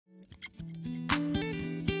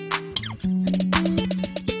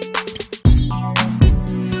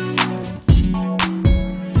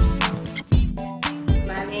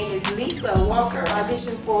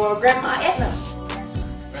Grandma Edna.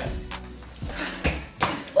 Right.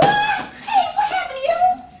 What? Hey, what happened to you?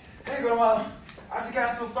 Hey, Grandma. I just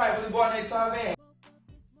got into a fight with the boy named Tarzan.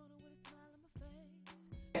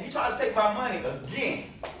 He tried to take my money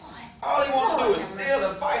again. All he wants to do is steal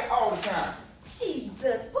and fight all the time.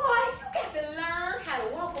 Jesus, boy, you got to learn how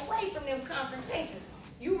to walk away from them confrontations.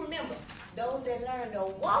 You remember, those that learn to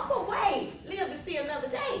walk away live to see another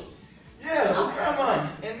day. Yeah, but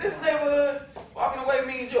Grandma, in this neighborhood, walking away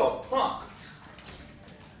means you're a punk.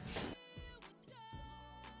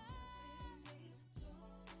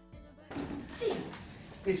 Gee,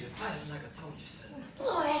 Did you fight him like I told you, son?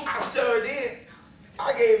 boy. I sure did.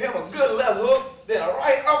 I gave him a good left hook, then a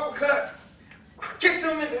right uppercut. I kicked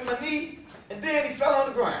him into my knee, and then he fell on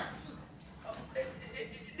the ground.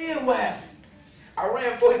 Then what happened? I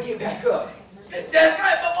ran before he get back up. That's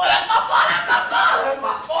right, my boy. That's my boy. That's my boy. That's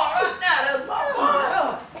my boy right now. That's my boy.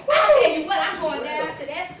 I tell you what, I'm going down to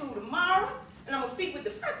that school tomorrow, and I'm going to speak with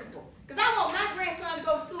the principal. Because I want my grandson to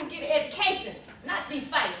go to school and get an education, not be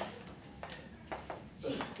fighting.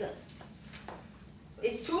 Jesus.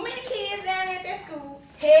 There's too many kids down at that school,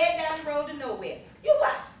 head down the road to nowhere. You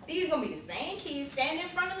watch. These going to be the same kids standing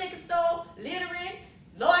in front of the liquor store, littering,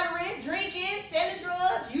 loitering, drinking, selling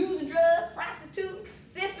drugs, using drugs, prostituting,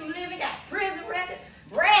 system living, got prison records,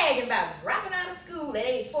 bragging about dropping out of school at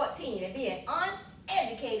age 14 and being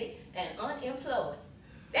uneducated and unemployed.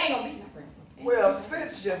 They ain't going to be my grandson. Well,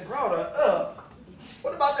 since you brought her up,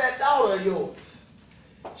 what about that daughter of yours?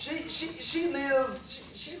 She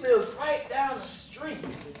lives right down the street,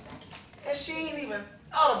 and she ain't even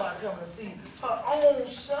thought about coming to see her own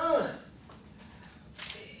son.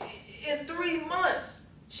 In 3 months,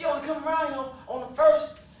 she only come around here on the 1st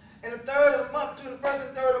and the 3rd of the month, between the 1st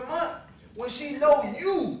and 3rd of the month, when she know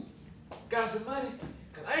you got some money.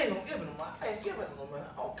 Cause I ain't gonna give her no money. I ain't giving her no money.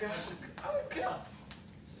 I don't care. I don't care.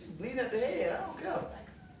 She's bleeding at the head. I don't care.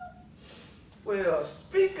 Well,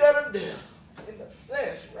 speak of the devil in the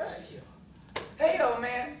flesh right here. Hey, old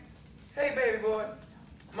man. Hey, baby boy.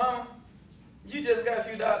 Mama, you just got a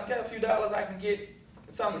few dollars. Got a few dollars I can get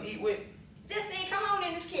something to eat with? Justine, come on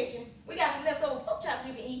in this kitchen. We got some leftover pork chops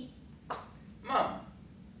you can eat. Mama,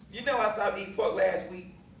 you know I stopped eating pork last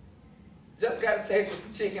week. Just got a taste with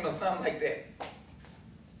some chicken or something like that.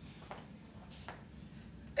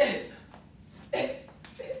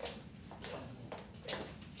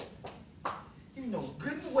 You know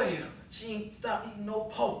good and well she ain't stopped eating no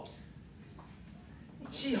pork.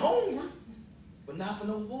 She hungry, but not for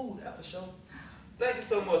no food, that's for sure. Thank you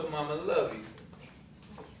so much, Mama. Love you.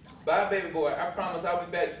 Bye, baby boy. I promise I'll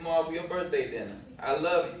be back tomorrow for your birthday dinner. I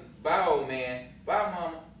love you. Bye, old man. Bye,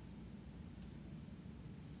 Mama.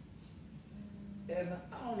 And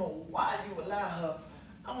I don't know why you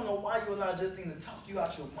allow Justine to talk you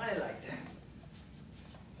out your money like that.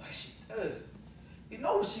 Like she does. You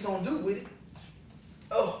know what she gonna do with it.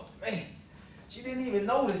 Oh, man. She didn't even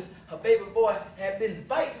notice her baby boy had been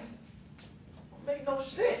fighting. Don't make no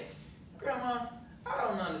sense. Grandma, I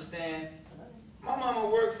don't understand. My mama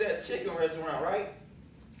works at a chicken restaurant, right?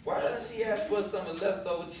 Why doesn't she ask for some of the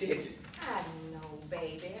leftover chicken? I don't know,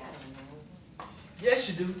 baby. I don't know. Yes,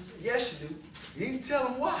 you do. Yes, you do. You need to tell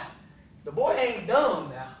him why. The boy ain't dumb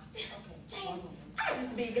now. Jane, I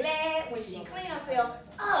just be glad when she clean herself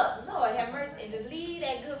up. Lord have mercy, and just leave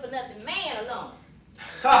that good-for-nothing man alone.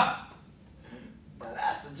 Ha! Now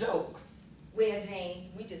that's a joke. Well,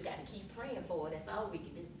 Jane, we just got to keep praying for her. That's all we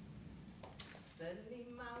can do. Suddenly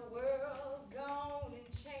my world gone and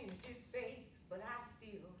changed its face, but I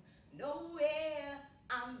still know where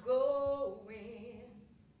I'm